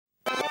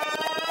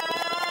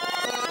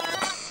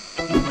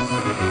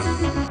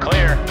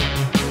Clear.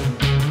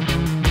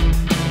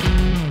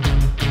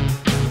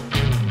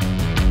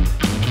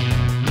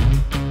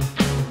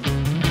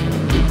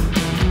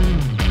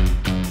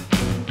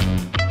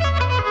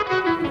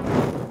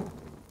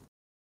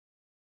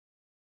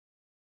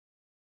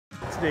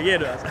 Snygg är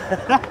du alltså.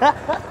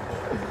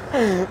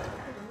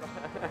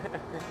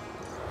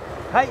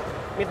 Hej,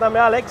 mitt namn är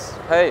Alex.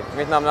 Hej,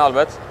 mitt namn är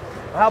Albert.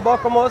 Och här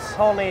bakom oss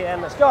har ni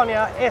en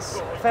Scania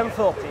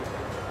S540.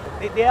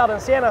 Det är den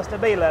senaste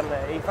bilen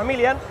i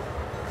familjen.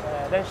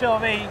 Den kör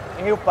vi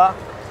ihop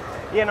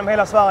genom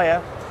hela Sverige.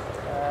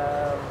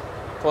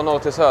 Från norr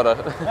till söder,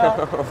 Ja.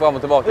 och fram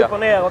och tillbaka. Upp och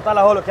ner åt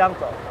alla håll och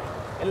kanter.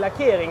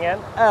 Lackeringen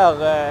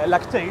är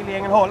Laktyl i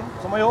Ängelholm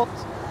som har gjort.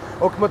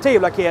 Och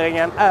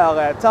motivlackeringen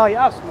är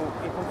Tarja Asmo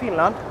från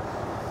Finland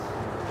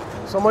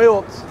som har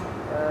gjort.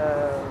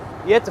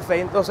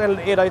 Jättefint. Och sen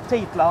är det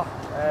titlar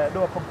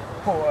då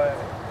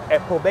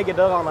på bägge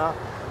dörrarna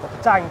och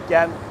på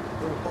tanken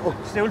och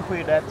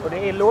stolskyddet. Och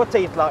det är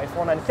låttitlar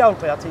från en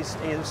countryartist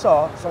i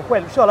USA som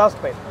själv kör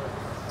lastbil.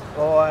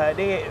 Och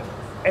det är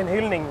en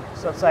hyllning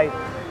så att säga.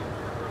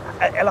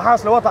 Eller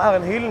hans låtar är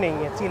en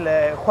hyllning till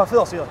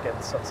chaufförsyrket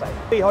så att säga.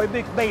 Vi har ju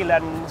byggt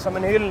bilen som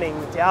en hyllning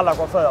till alla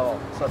chaufförer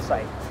så att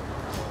säga.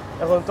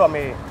 Runt om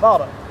i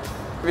världen.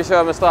 Vi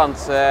kör med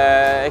Strands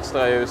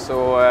extra ljus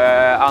och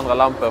andra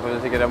lampor för vi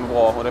tycker det är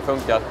bra och det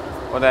funkar.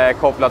 Och det är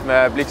kopplat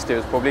med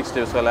blixtljus på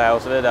blixtljusrelä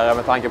och så vidare.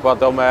 Med tanke på att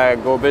de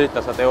går att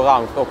byta så att det är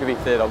orange och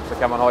vitt i dem så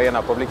kan man ha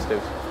ena på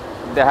blixtljus.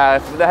 Det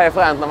här är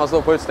fränt när man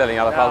står på utställning i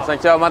alla fall. Ja. Sen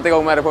kör man inte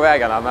igång med det på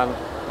vägarna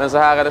men så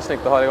här är det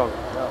snyggt att ha det igång.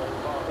 Ja.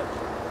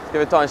 Ska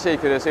vi ta en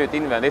kik hur det ser ut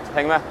invändigt?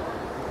 Häng med!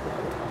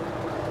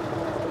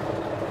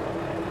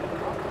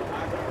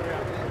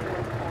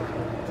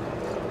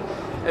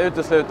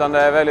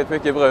 Uteslutande väldigt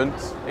mycket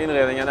brunt.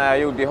 Inredningen är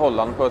gjord i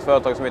Holland på ett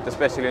företag som heter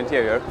Special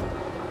Interior.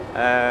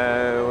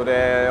 Och det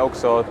är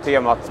också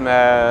temat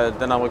med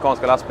den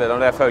amerikanska lastbilen och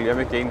det följer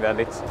mycket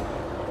invändigt.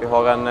 Vi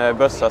har en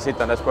bössa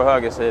sittandes på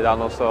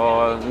högersidan och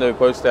så nu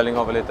på utställning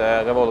har vi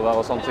lite revolver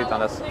och sånt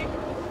sittandes.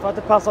 För att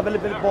det passar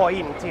väldigt, väldigt bra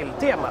in till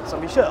temat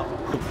som vi kör.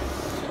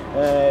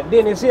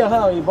 Det ni ser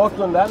här i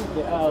bakgrunden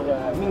det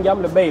är min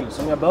gamla bil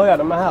som jag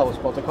började med här hos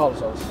Patrik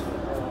Carlssons.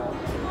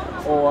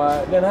 Och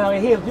den här är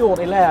helt gjord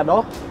i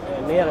läder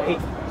nere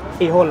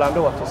i Holland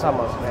då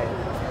tillsammans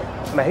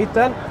med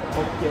hytten.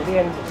 Och det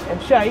är en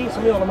tjej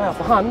som gör de här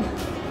för hand.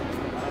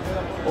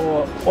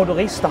 Och då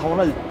ristar hon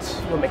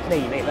ut med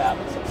kniv i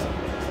lädret.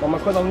 Om man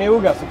kollar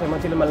noga så kan man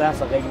till och med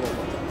läsa regnumret.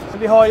 Så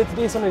vi har ju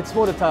lite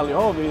små detaljer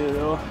har vi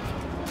ju. Och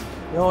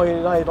vi har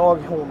ju det här i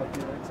draghornet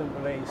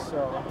exempelvis.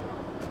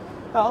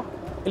 Ja,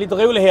 lite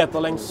roligheter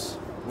längs.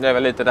 Det är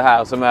väl lite det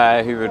här som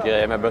är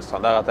huvudgrejen med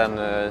bössan där att den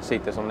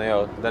sitter som den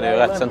gör. Den är ju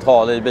rätt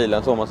central i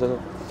bilen så man säger så.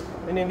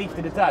 Men det är en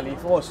viktig detalj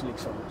för oss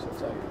liksom så att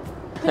säga.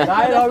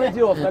 Nej det har vi inte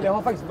gjort men det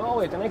har faktiskt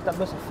varit en äkta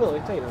bössa förr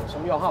i tiden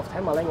som jag har haft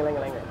hemma länge.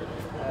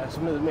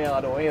 Som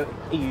numera då är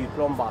ju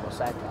plombad och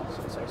säkrad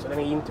så att säga. Så den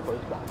är inte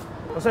skjutbar.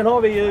 Och sen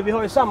har vi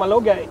har ju samma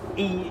logga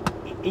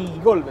i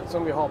golvet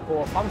som vi har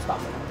på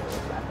framstammen.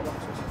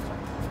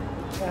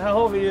 Här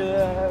har vi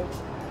ju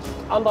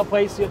andra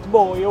pris i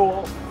Göteborg i år,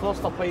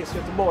 första pris i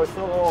Göteborg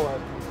förra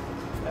året.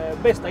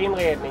 Bästa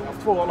inredning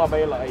av 200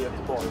 bilar i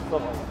Göteborg förra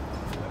året.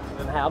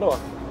 Den här då,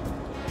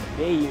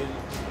 det är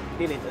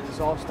lite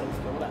USA-stryk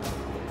över det.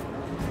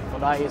 Och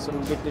det här är som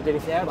lite i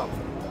fjärran.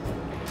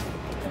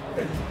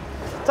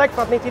 Tack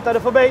för att ni tittade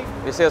förbi.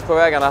 Vi ses på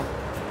vägarna.